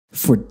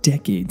For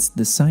decades,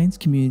 the science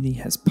community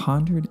has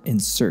pondered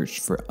and searched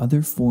for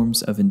other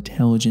forms of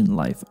intelligent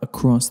life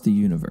across the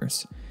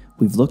universe.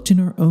 We've looked in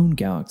our own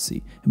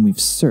galaxy and we've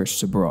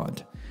searched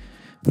abroad.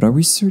 But are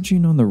we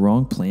searching on the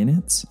wrong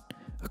planets?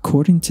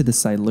 According to the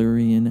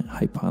Silurian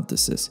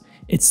hypothesis,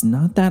 it's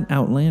not that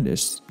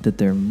outlandish that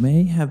there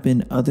may have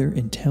been other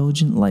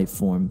intelligent life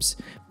forms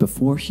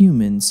before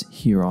humans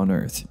here on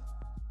Earth.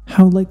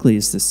 How likely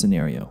is this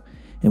scenario?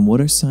 And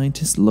what are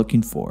scientists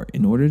looking for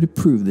in order to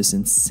prove this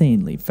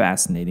insanely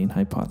fascinating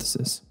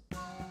hypothesis?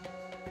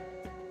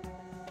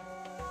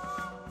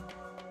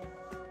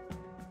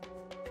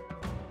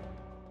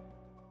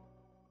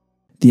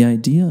 The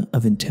idea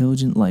of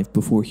intelligent life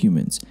before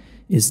humans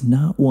is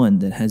not one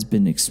that has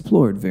been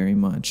explored very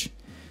much.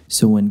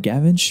 So when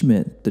Gavin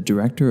Schmidt, the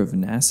director of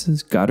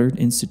NASA's Goddard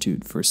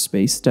Institute for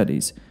Space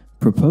Studies,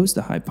 proposed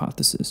the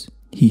hypothesis,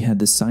 he had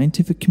the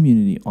scientific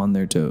community on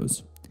their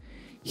toes.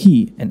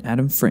 He and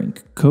Adam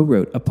Frank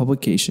co-wrote a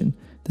publication,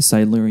 The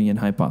Silurian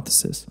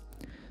Hypothesis.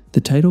 The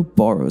title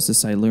borrows the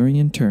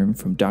Silurian term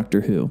from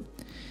Doctor Who.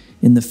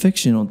 In the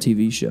fictional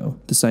TV show,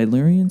 the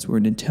Silurians were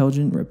an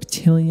intelligent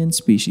reptilian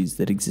species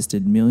that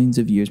existed millions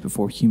of years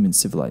before human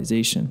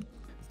civilization.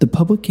 The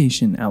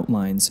publication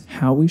outlines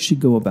how we should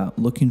go about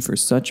looking for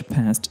such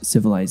past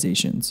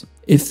civilizations,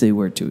 if they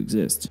were to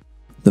exist.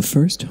 The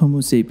first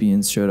Homo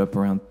sapiens showed up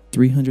around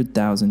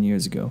 300,000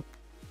 years ago.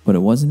 But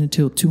it wasn't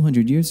until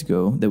 200 years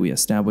ago that we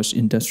established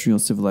industrial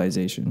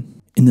civilization.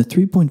 In the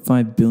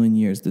 3.5 billion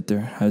years that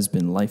there has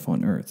been life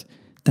on Earth,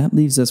 that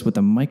leaves us with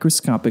a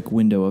microscopic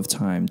window of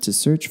time to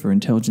search for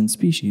intelligent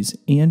species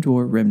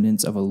and/or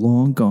remnants of a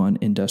long-gone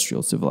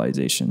industrial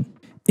civilization.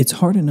 It's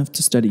hard enough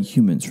to study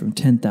humans from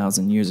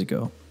 10,000 years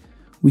ago.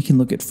 We can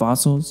look at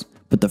fossils,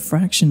 but the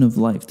fraction of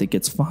life that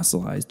gets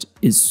fossilized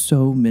is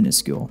so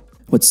minuscule.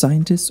 What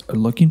scientists are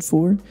looking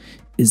for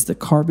is the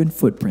carbon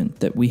footprint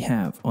that we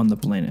have on the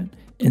planet,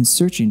 and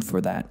searching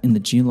for that in the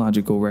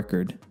geological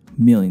record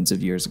millions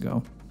of years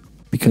ago.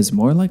 Because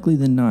more likely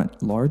than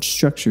not, large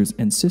structures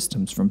and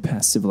systems from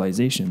past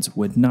civilizations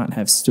would not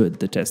have stood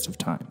the test of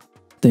time.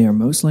 They are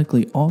most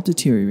likely all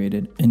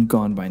deteriorated and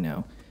gone by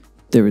now.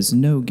 There is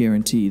no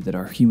guarantee that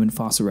our human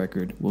fossil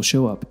record will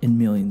show up in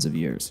millions of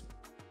years.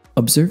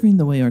 Observing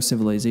the way our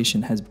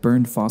civilization has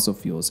burned fossil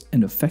fuels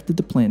and affected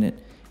the planet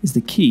is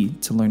the key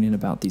to learning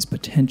about these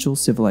potential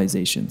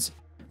civilizations.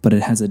 But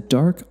it has a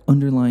dark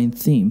underlying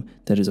theme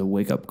that is a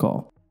wake-up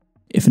call.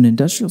 If an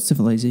industrial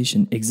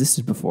civilization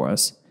existed before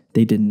us,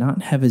 they did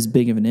not have as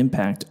big of an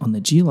impact on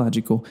the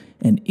geological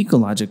and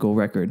ecological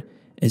record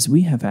as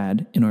we have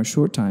had in our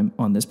short time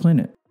on this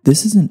planet.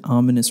 This is an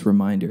ominous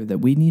reminder that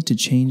we need to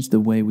change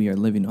the way we are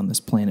living on this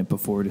planet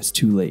before it is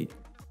too late.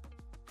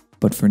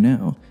 But for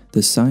now,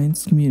 the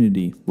science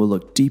community will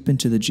look deep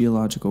into the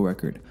geological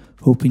record,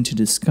 hoping to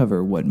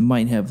discover what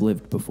might have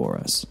lived before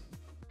us.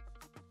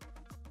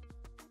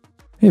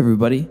 Hey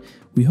everybody,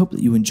 we hope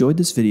that you enjoyed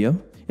this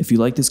video. If you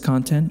like this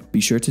content, be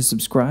sure to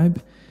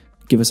subscribe,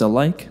 give us a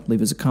like,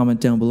 leave us a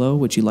comment down below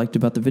what you liked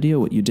about the video,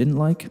 what you didn't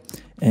like,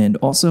 and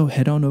also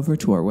head on over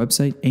to our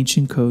website,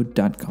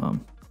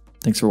 ancientcode.com.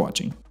 Thanks for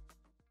watching.